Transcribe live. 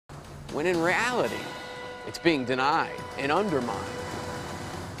when in reality, it's being denied and undermined.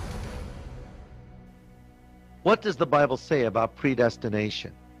 What does the Bible say about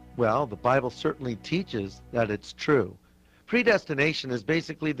predestination? Well, the Bible certainly teaches that it's true. Predestination is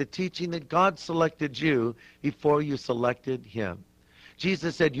basically the teaching that God selected you before you selected him.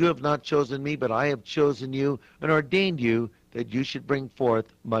 Jesus said, "You have not chosen me, but I have chosen you and ordained you that you should bring forth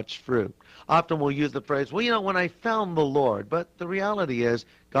much fruit." Often we'll use the phrase, "Well, when I found the Lord," but the reality is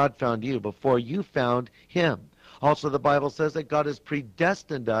God found you before you found him. Also, the Bible says that God has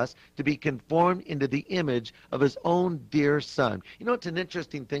predestined us to be conformed into the image of his own dear Son. It's an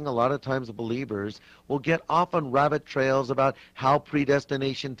interesting thing. A lot of times believers will get off on rabbit trails about how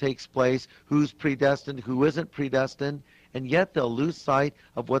predestination takes place, who's predestined, who isn't predestined, and yet they'll lose sight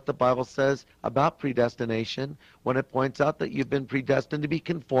of what the Bible says about predestination when it points out that you've been predestined to be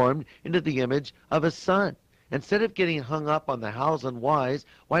conformed into the image of his Son. Instead of getting hung up on the hows and whys,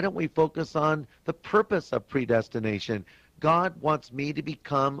 why don't we focus on the purpose of predestination? God wants me to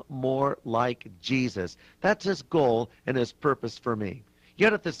become more like Jesus. That's his goal and his purpose for me.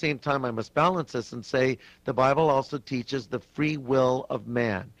 Yet at the same time, I must balance this and say the Bible also teaches the free will of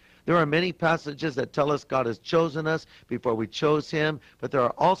man. There are many passages that tell us God has chosen us before we chose him, but there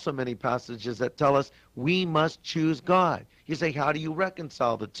are also many passages that tell us we must choose God. You say, how do you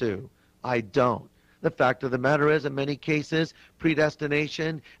reconcile the two? I don't. The fact of the matter is, in many cases,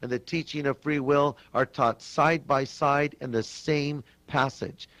 predestination and the teaching of free will are taught side by side in the same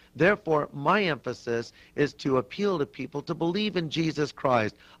passage. Therefore, my emphasis is to appeal to people to believe in Jesus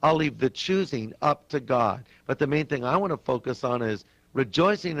Christ. I'll leave the choosing up to God. But the main thing I want to focus on is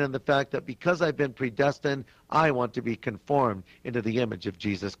rejoicing in the fact that because I've been predestined, I want to be conformed into the image of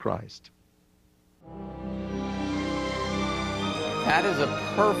Jesus Christ. That is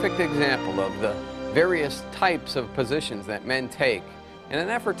a perfect example of the various types of positions that men take in an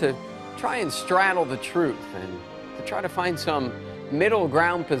effort to try and straddle the truth and to try to find some middle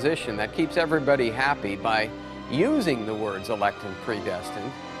ground position that keeps everybody happy by using the words elect and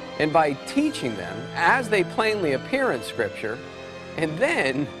predestined and by teaching them as they plainly appear in Scripture and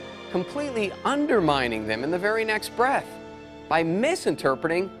then completely undermining them in the very next breath by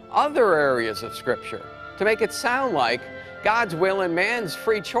misinterpreting other areas of Scripture to make it sound like God's will and man's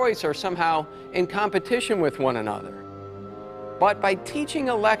free choice are somehow in competition with one another. But by teaching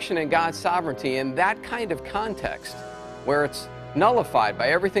election and God's sovereignty in that kind of context, where it's nullified by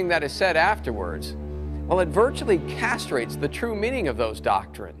everything that is said afterwards, well, it virtually castrates the true meaning of those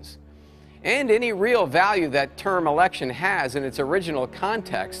doctrines. And any real value that term election has in its original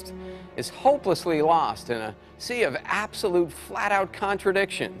context is hopelessly lost in a sea of absolute flat-out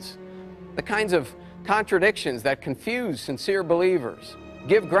contradictions. The kinds of contradictions that confuse sincere believers,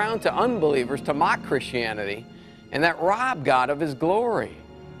 give ground to unbelievers to mock Christianity, and that rob God of his glory.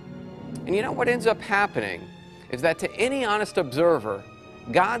 And you know what ends up happening is that to any honest observer,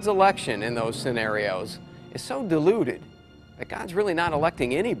 God's election in those scenarios is so diluted that God's really not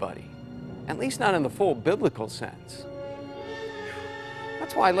electing anybody, at least not in the full biblical sense.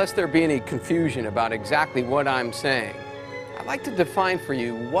 That's why, lest there be any confusion about exactly what I'm saying, I'd like to define for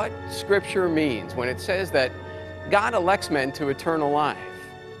you what Scripture means when it says that God elects men to eternal life.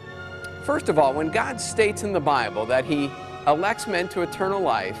 First of all, when God states in the Bible that he elects men to eternal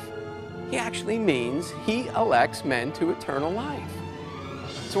life, he actually means he elects men to eternal life.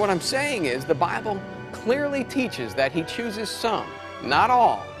 So what I'm saying is the Bible clearly teaches that he chooses some, not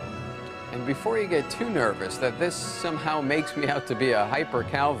all. And before you get too nervous that this somehow makes me out to be a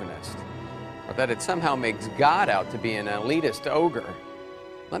hyper-Calvinist, or that it somehow makes God out to be an elitist ogre,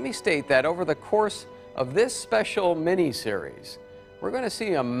 let me state that over the course of this special mini-series, we're going to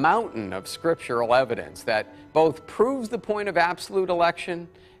see a mountain of scriptural evidence that both proves the point of absolute election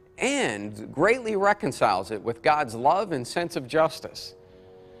and greatly reconciles it with God's love and sense of justice.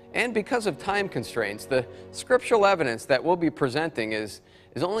 And because of time constraints, the scriptural evidence that we'll be presenting is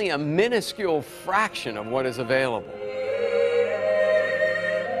only a minuscule fraction of what is available.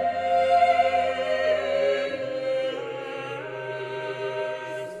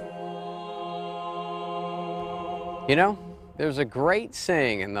 You know, there's a great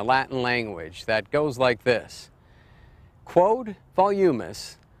saying in the Latin language that goes like this: quod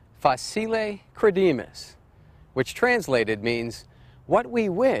volumus facile credimus, which translated means, what we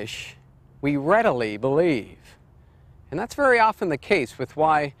wish, we readily believe. And that's very often the case with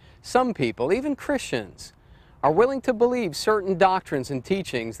why some people, even Christians, are willing to believe certain doctrines and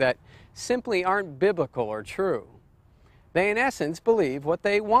teachings that simply aren't biblical or true. They, in essence, believe what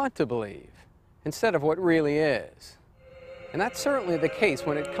they want to believe instead of what really is. And that's certainly the case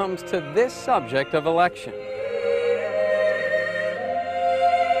when it comes to this subject of election.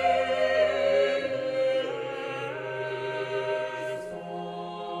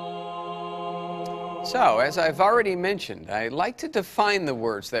 So, as I've already mentioned, I like to define the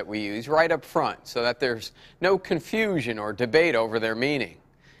words that we use right up front so that there's no confusion or debate over their meaning.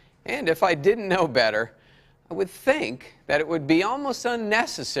 And if I didn't know better, I would think that it would be almost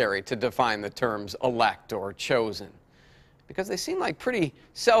unnecessary to define the terms elect or chosen, because they seem like pretty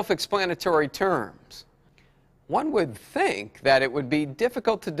self-explanatory terms. One would think that it would be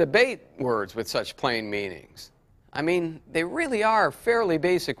difficult to debate words with such plain meanings. I mean, they really are fairly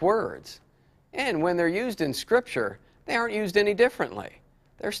basic words. And when they're used in Scripture, they aren't used any differently.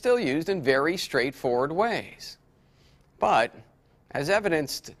 They're still used in very straightforward ways. But, as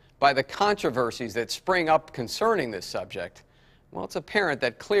evidenced by the controversies that spring up concerning this subject, well, it's apparent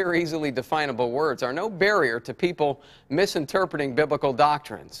that clear, easily definable words are no barrier to people misinterpreting biblical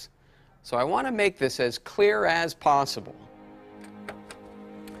doctrines. So I want to make this as clear as possible.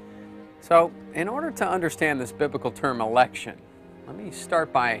 So, in order to understand this biblical term election, let me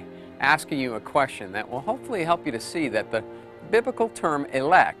start by asking you a question that will hopefully help you to see that the biblical term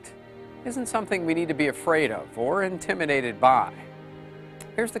elect isn't something we need to be afraid of or intimidated by.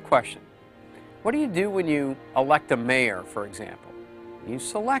 Here's the question. What do you do when you elect a mayor, for example? You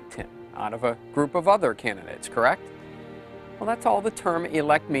select him out of a group of other candidates, correct? Well, that's all the term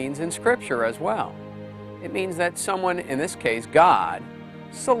elect means in Scripture as well. It means that someone, in this case God,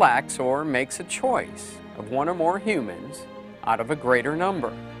 selects or makes a choice of one or more humans out of a greater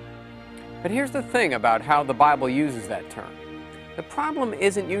number. But here's the thing about how the Bible uses that term. The problem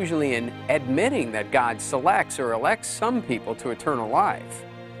isn't usually in admitting that God selects or elects some people to eternal life,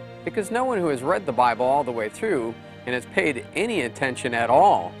 because no one who has read the Bible all the way through and has paid any attention at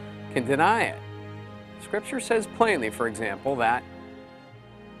all can deny it. Scripture says plainly, for example, that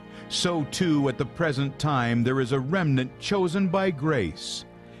so too at the present time there is a remnant chosen by grace.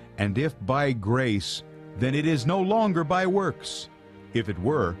 And if by grace, then it is no longer by works. If it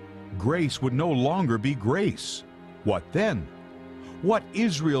were, grace would no longer be grace. What then? What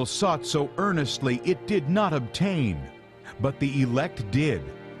Israel sought so earnestly it did not obtain, but the elect did.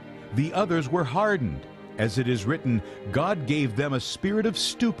 The others were hardened. As it is written, God gave them a spirit of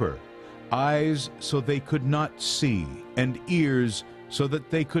stupor, eyes so they could not see, and ears so that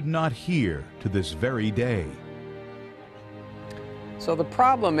they could not hear to this very day. So the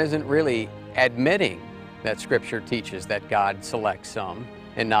problem isn't really admitting that Scripture teaches that God selects some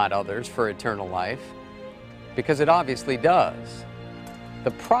and not others for eternal life, because it obviously does.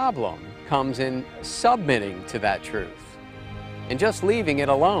 The problem comes in submitting to that truth and just leaving it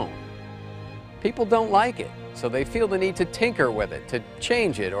alone. People don't like it, so they feel the need to tinker with it, to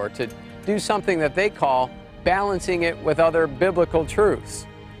change it, or to do something that they call balancing it with other biblical truths.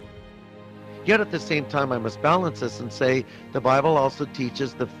 Yet at the same time, I must balance this and say the Bible also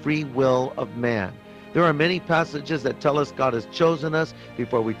teaches the free will of man. There are many passages that tell us God has chosen us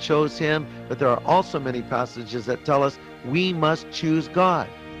before we chose Him, but there are also many passages that tell us we must choose God.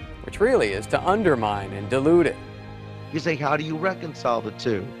 Which really is to undermine and dilute it. You say, how do you reconcile the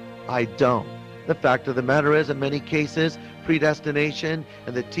two? I don't. The fact of the matter is, in many cases, predestination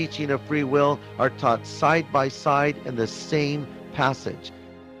and the teaching of free will are taught side by side in the same passage.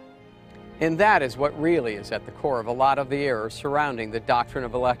 And that is what really is at the core of a lot of the errors surrounding the doctrine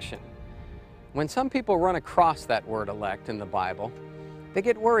of election. When some people run across that word elect in the Bible, they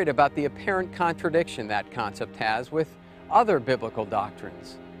get worried about the apparent contradiction that concept has with other biblical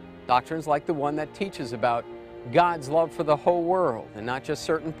doctrines. Doctrines like the one that teaches about God's love for the whole world and not just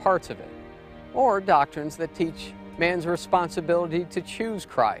certain parts of it. Or doctrines that teach man's responsibility to choose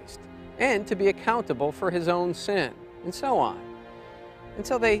Christ and to be accountable for his own sin, and so on. And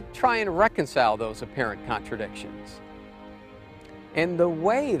so they try and reconcile those apparent contradictions. And the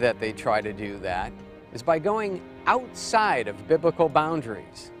way that they try to do that is by going outside of biblical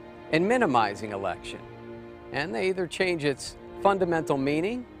boundaries and minimizing election. And they either change its fundamental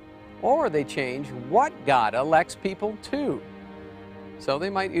meaning or they change what God elects people to. So they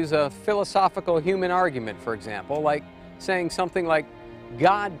might use a philosophical human argument, for example, like saying something like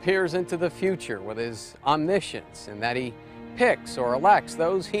God peers into the future with His omniscience and that He picks or elects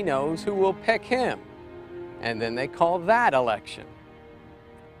those He knows who will pick Him. And then they call that election.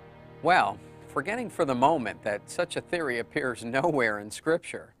 Well, forgetting for the moment that such a theory appears nowhere in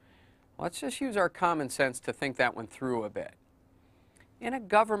Scripture, let's just use our common sense to think that one through a bit. In a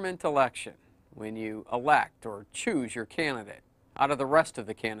government election, when you elect or choose your candidate out of the rest of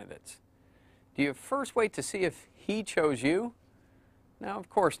the candidates, do you first wait to see if he chose you? No, of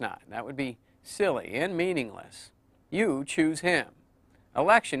course not. That would be silly and meaningless. You choose him.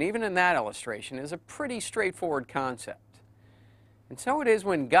 Election, even in that illustration, is a pretty straightforward concept. And so it is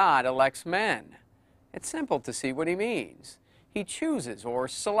when God elects men. It's simple to see what He means. He chooses or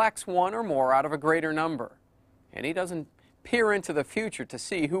selects one or more out of a greater number. And he doesn't peer into the future to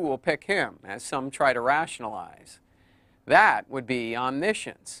see who will pick him, as some try to rationalize. That would be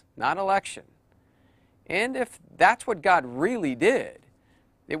omniscience, not election. And if that's what God really did,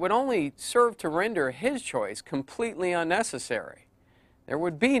 it would only serve to render his choice completely unnecessary. There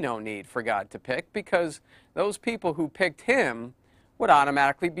would be no need for God to pick, because those people who picked him would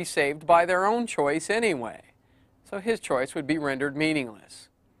automatically be saved by their own choice anyway. So his choice would be rendered meaningless.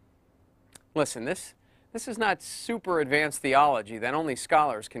 Listen, this is not super advanced theology that only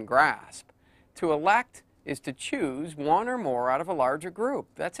scholars can grasp. To elect is to choose one or more out of a larger group.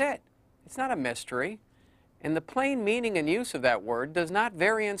 That's it. It's not a mystery. And the plain meaning and use of that word does not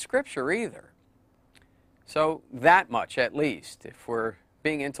vary in Scripture either. So that much, at least, if we're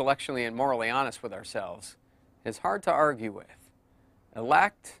being intellectually and morally honest with ourselves, is hard to argue with.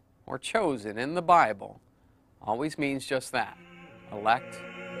 Elect or chosen in the Bible always means just that, elect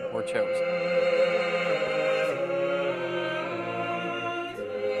or chosen.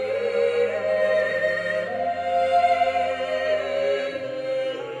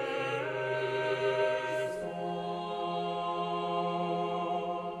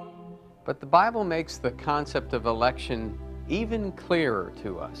 But the Bible makes the concept of election even clearer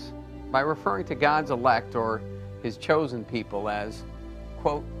to us by referring to God's elect or his chosen people as,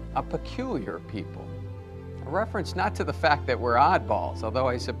 quote, a peculiar people. A reference not to the fact that we're oddballs, although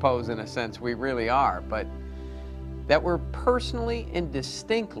I suppose in a sense we really are, but that we're personally and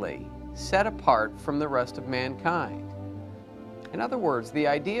distinctly set apart from the rest of mankind. In other words, the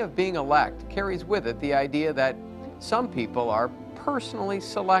idea of being elect carries with it the idea that some people are personally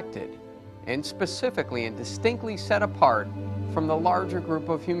selected and specifically and distinctly set apart from the larger group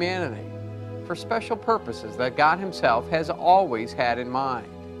of humanity for special purposes that God himself has always had in mind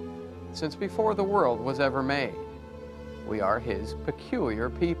since before the world was ever made. We are his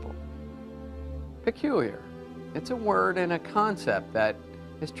peculiar people. Peculiar. It's a word and a concept that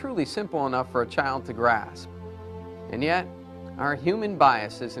is truly simple enough for a child to grasp. And yet, our human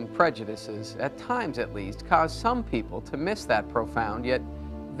biases and prejudices, at times at least, cause some people to miss that profound yet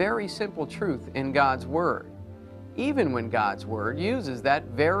very simple truth in God's Word, even when God's Word uses that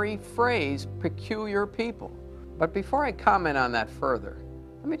very phrase, peculiar people. But before I comment on that further,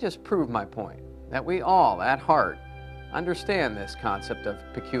 let me just prove my point, that we all, at heart, understand this concept of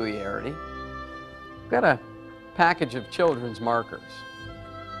peculiarity. We've got a package of children's markers.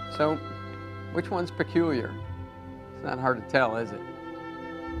 So, which one's peculiar? It's not hard to tell, is it?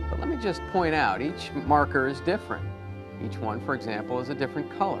 But let me just point out, each marker is different. Each one, for example, is a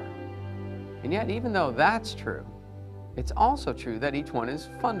different color. And yet, even though that's true, it's also true that each one is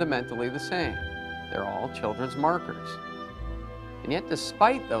fundamentally the same. They're all children's markers. And yet,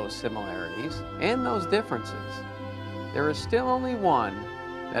 despite those similarities and those differences, there is still only one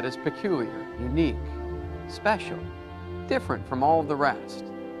that is peculiar, unique, special, different from all of the rest.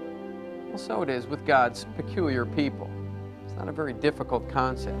 Well, so it is with God's peculiar people. It's not a very difficult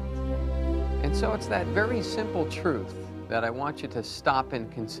concept. And so it's that very simple truth that I want you to stop and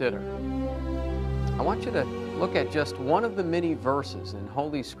consider. I want you to look at just one of the many verses in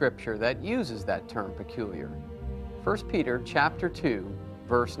Holy Scripture that uses that term peculiar. 1 Peter chapter 2,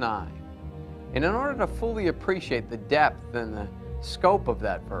 verse 9. And in order to fully appreciate the depth and the scope of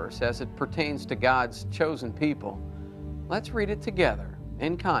that verse as it pertains to God's chosen people, let's read it together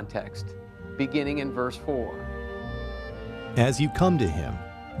in context, beginning in verse 4. As you come to him,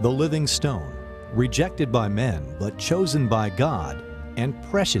 the living stone, rejected by men, but chosen by God, and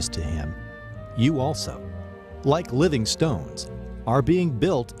precious to him, you also, like living stones, are being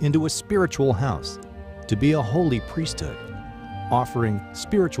built into a spiritual house, to be a holy priesthood, offering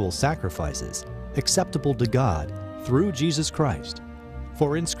spiritual sacrifices acceptable to God through Jesus Christ.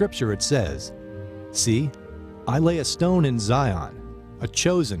 For in Scripture it says, "See, I lay a stone in Zion, a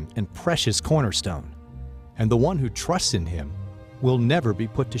chosen and precious cornerstone, and the one who trusts in him will never be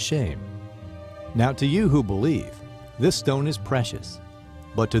put to shame." Now to you who believe, this stone is precious,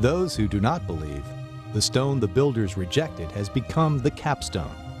 but to those who do not believe, the stone the builders rejected has become the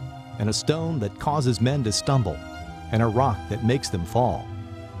capstone, and a stone that causes men to stumble, and a rock that makes them fall.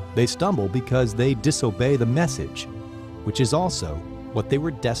 They stumble because they disobey the message, which is also what they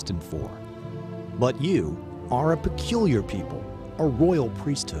were destined for. But you are a peculiar people, a royal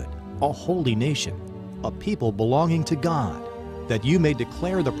priesthood, a holy nation, a people belonging to God, that you may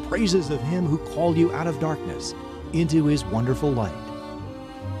declare the praises of him who called you out of darkness into his wonderful light.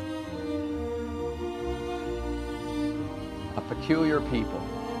 A peculiar people,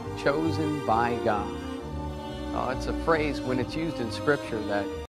 chosen by God. Oh, it's a phrase when it's used in Scripture that